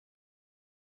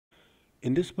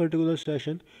In this particular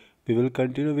session, we will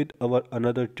continue with our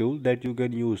another tool that you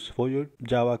can use for your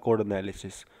Java code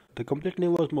analysis. The complete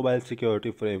name was Mobile Security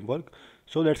Framework.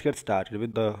 So let's get started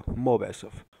with the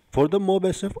MobSF. For the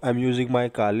MobSF, I'm using my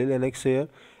Kali Linux here.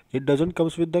 It doesn't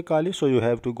comes with the Kali, so you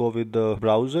have to go with the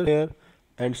browser here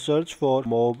and search for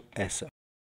MobSF.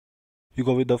 You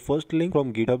go with the first link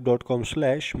from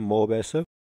github.com/mobsf.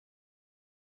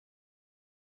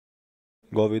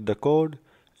 Go with the code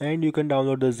and you can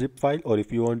download the zip file, or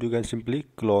if you want you can simply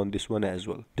clone this one as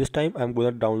well. This time I'm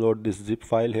gonna download this zip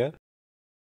file here.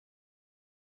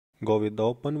 Go with the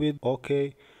open with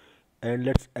OK, and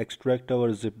let's extract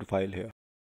our zipped file here.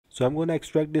 So I'm gonna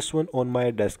extract this one on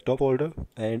my desktop folder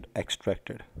and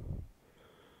extract it.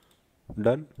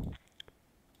 Done.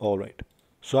 Alright,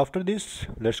 so after this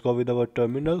let's go with our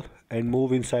terminal and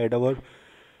move inside our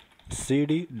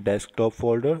CD desktop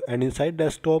folder, and inside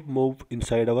desktop move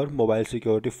inside our mobile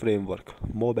security framework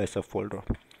MobSF folder.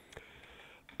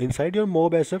 Inside your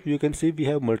MobSF you can see we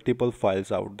have multiple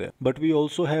files out there, but we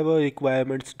also have a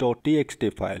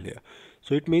requirements.txt file here.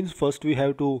 So it means first we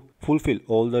have to fulfill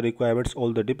all the requirements,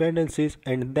 all the dependencies,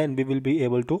 and then we will be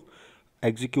able to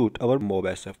execute our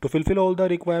MobSF. To fulfill all the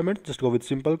requirements, just go with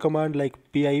simple command like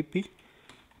pip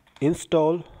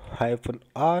install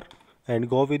 -r and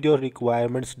go with your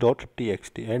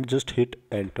requirements.txt and just hit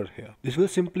enter here. This will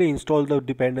simply install the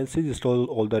dependencies, install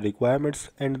all the requirements,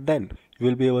 and then you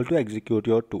will be able to execute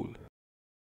your tool.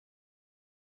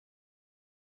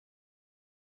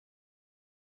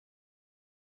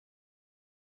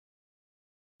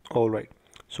 Alright,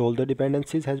 so all the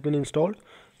dependencies has been installed.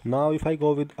 Now if I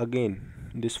go with again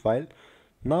this file,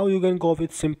 now you can go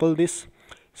with simple this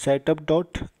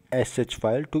setup.sh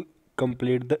file to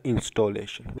complete the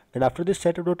installation. And after this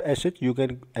setup.sh you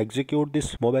can execute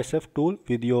this MobSF tool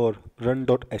with your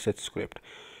run.sh script.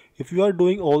 If you are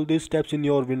doing all these steps in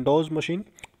your Windows machine,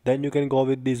 then you can go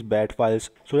with these bat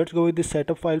files. So let's go with this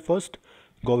setup file first.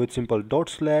 Go with simple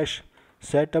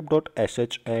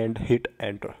 /setup.sh and hit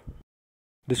enter.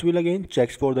 This will again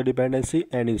checks for the dependency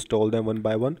and install them one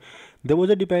by one. There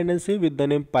was a dependency with the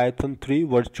name Python 3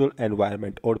 virtual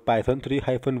environment or Python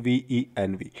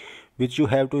 3-venv, which you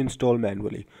have to install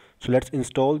manually. So let's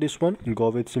install this one. Go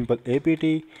with simple apt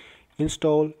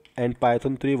install and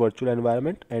Python 3 virtual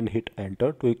environment and hit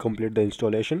enter to complete the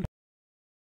installation.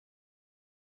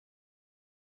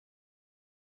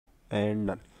 And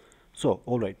done. So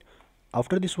alright,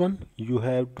 after this one you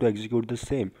have to execute the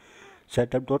same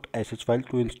setup.sh file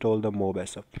to install the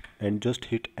MobSF and just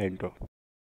hit enter.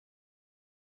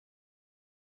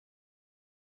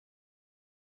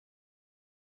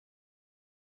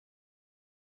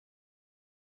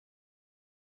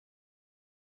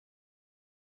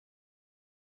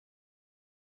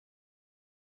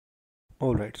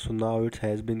 Alright, so now it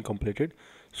has been completed.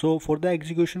 So for the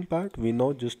execution part, we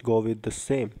now just go with the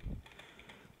same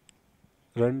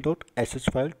run.sh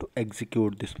file to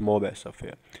execute this MobSF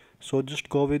here. So just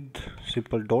go with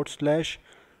simple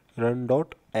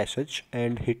 /run.sh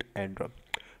and hit enter.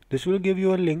 This will give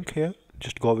you a link here.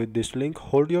 Just go with this link,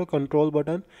 hold your control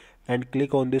button and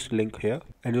click on this link here,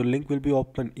 and your link will be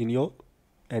open in your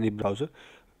any browser.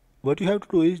 What you have to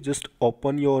do is just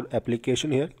open your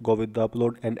application here, go with the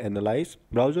upload and analyze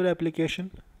browser application.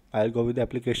 I'll go with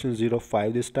application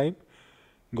 05 this time.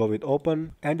 Go with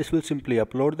open, and this will simply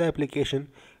upload the application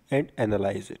and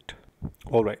analyze it.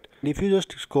 Alright, if you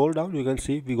just scroll down you can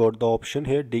see we got the option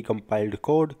here decompiled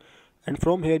code, and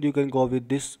from here you can go with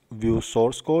this view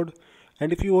source code,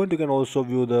 and if you want you can also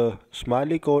view the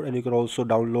smiley code, and you can also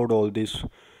download all this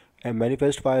and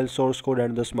manifest file, source code,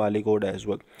 and the smiley code as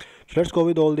well. So let's go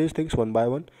with all these things one by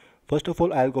one. First of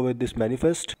all, I'll go with this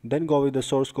manifest, then go with the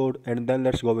source code, and then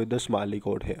let's go with the smiley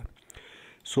code here.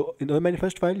 So in the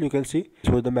manifest file you can see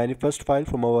this was the manifest file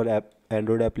from our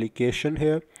Android application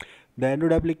here. The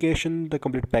Android application, the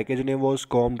complete package name was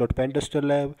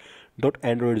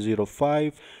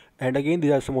com.pentesterlab.android05, and again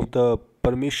these are some of the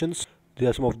permissions, these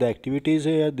are some of the activities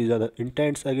here, these are the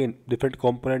intents, again different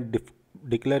component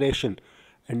declaration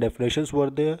and definitions were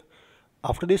there.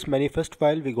 After this manifest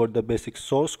file we got the basic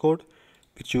source code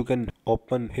which you can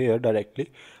open here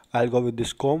directly. I'll go with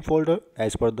this com folder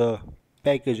as per the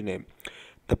package name.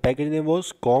 The package name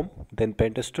was com, then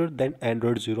pentester, then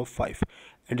android05,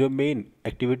 and your main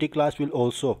activity class will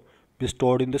also be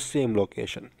stored in the same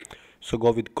location. So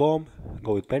go with com,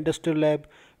 go with pentester lab,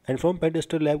 and from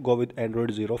pentester lab go with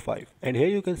android05, and here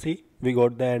you can see we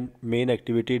got the main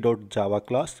activity.java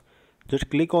class. Just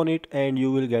click on it and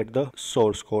you will get the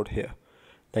source code here.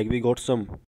 Like we got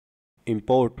some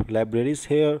import libraries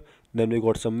here, then we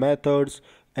got some methods,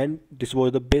 and this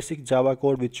was the basic Java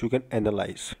code which you can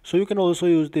analyze. So you can also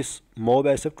use this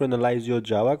MobSF to analyze your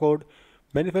Java code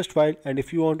manifest file, and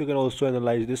if you want you can also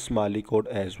analyze this Smiley code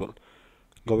as well.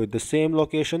 Go with the same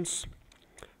locations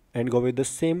and go with the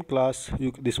same class.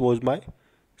 This was my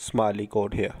Smiley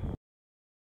code here.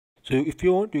 So if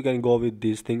you want you can go with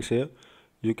these things here.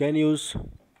 You can use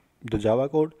the Java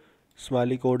code,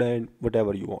 Smiley code, and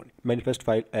whatever you want, manifest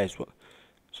file as well.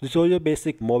 So this was your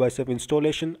basic MobSF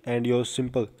installation and your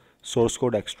simple source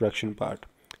code extraction part.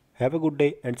 Have a good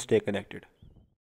day and stay connected.